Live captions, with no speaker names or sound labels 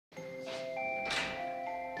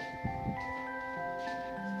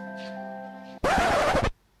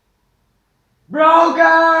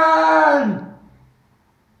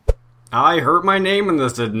heard my name and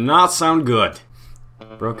this did not sound good.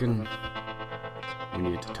 Broken, we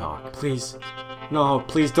need to talk. Please. No,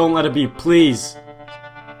 please don't let it be, please.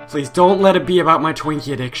 Please don't let it be about my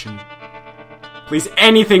Twinkie addiction. Please,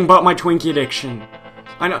 anything but my Twinkie addiction.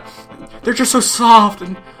 I know, they're just so soft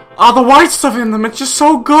and all the white stuff in them, it's just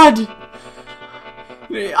so good.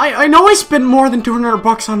 I know I spent more than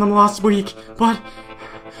 $200 on them last week, but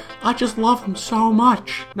I just love them so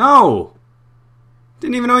much. No!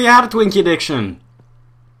 Didn't even know you had a Twinkie addiction.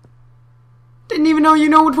 Didn't even know you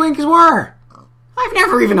know what Twinkies were. I've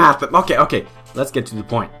never even had them. Okay, let's get to the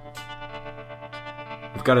point.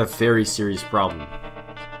 We've got a very serious problem.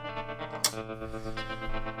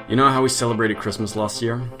 You know how we celebrated Christmas last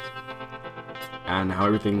year? And how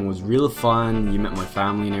everything was real fun, you met my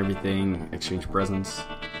family and everything, exchanged presents.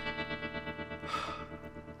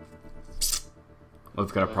 Well,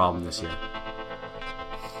 we've got a problem this year.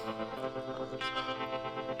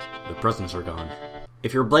 The presents are gone.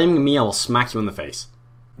 If you're blaming me, I will smack you in the face.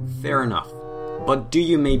 Fair enough. But do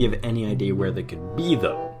you maybe have any idea where they could be,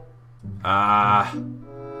 though?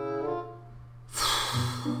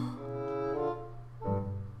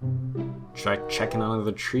 Try checking under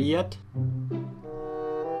the tree yet?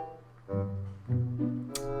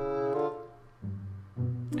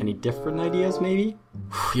 Any different ideas, maybe?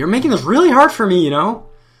 You're making this really hard for me, you know?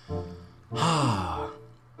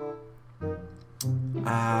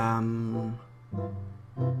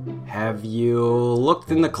 Have you looked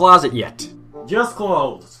in the closet yet? Just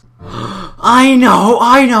clothes. I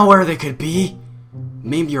know where they could be.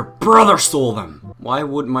 Maybe your brother stole them. Why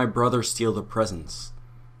would my brother steal the presents?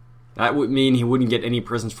 That would mean he wouldn't get any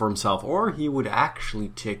presents for himself, or he would actually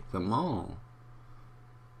take them all.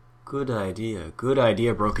 Good idea,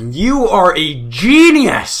 Broken. You are a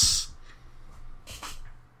genius!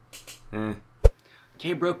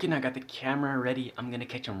 Okay, Broken, I got the camera ready. I'm gonna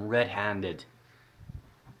catch him red-handed.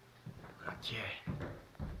 Okay.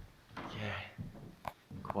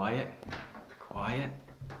 Quiet.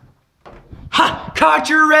 Ha! Caught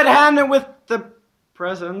you red-handed with the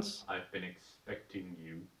presents. I've been expecting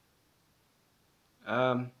you.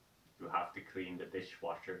 You have to clean the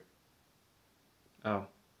dishwasher. Oh.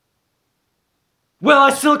 Well,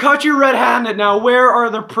 I still caught you red-handed. Now, where are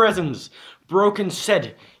the presents? Broken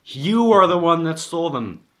said you are the one that stole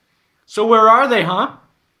them. So where are they, huh?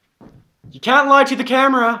 You can't lie to the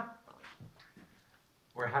camera.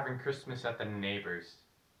 We're having Christmas at the neighbors.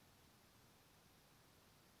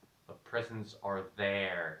 The presents are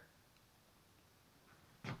there.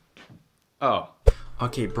 Oh.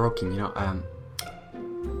 Okay, Broken, you know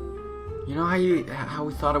how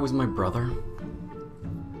we thought it was my brother?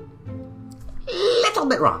 Little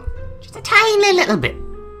bit wrong. Just a tiny little bit.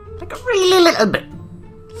 Like a really little bit.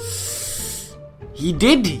 He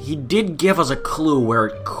did give us a clue where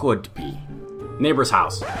it could be. Neighbor's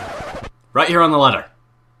house. Right here on the letter.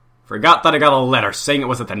 Forgot that I got a letter saying it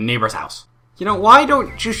was at the neighbor's house. You know, why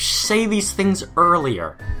don't you say these things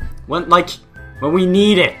earlier? When we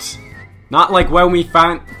need it. Not like when we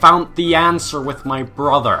found the answer with my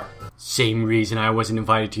brother. Same reason I wasn't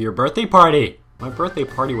invited to your birthday party. My birthday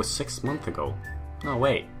party was 6 months ago. No,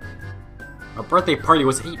 wait. Our birthday party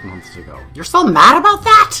was 8 months ago. You're still mad about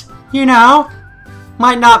that? You know?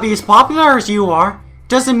 Might not be as popular as you are.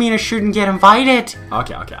 Doesn't mean I shouldn't get invited.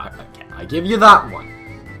 Okay, I give you that one.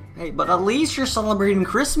 Hey, but at least you're celebrating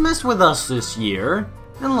Christmas with us this year.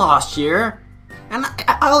 And last year. And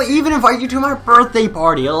I'll even invite you to my birthday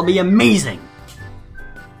party. It'll be amazing.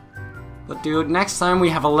 But dude, next time we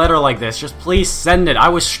have a letter like this, just please send it. I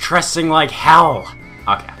was stressing like hell.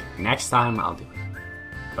 Okay, next time I'll do it.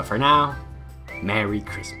 But for now, Merry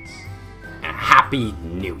Christmas. And Happy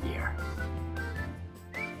New Year.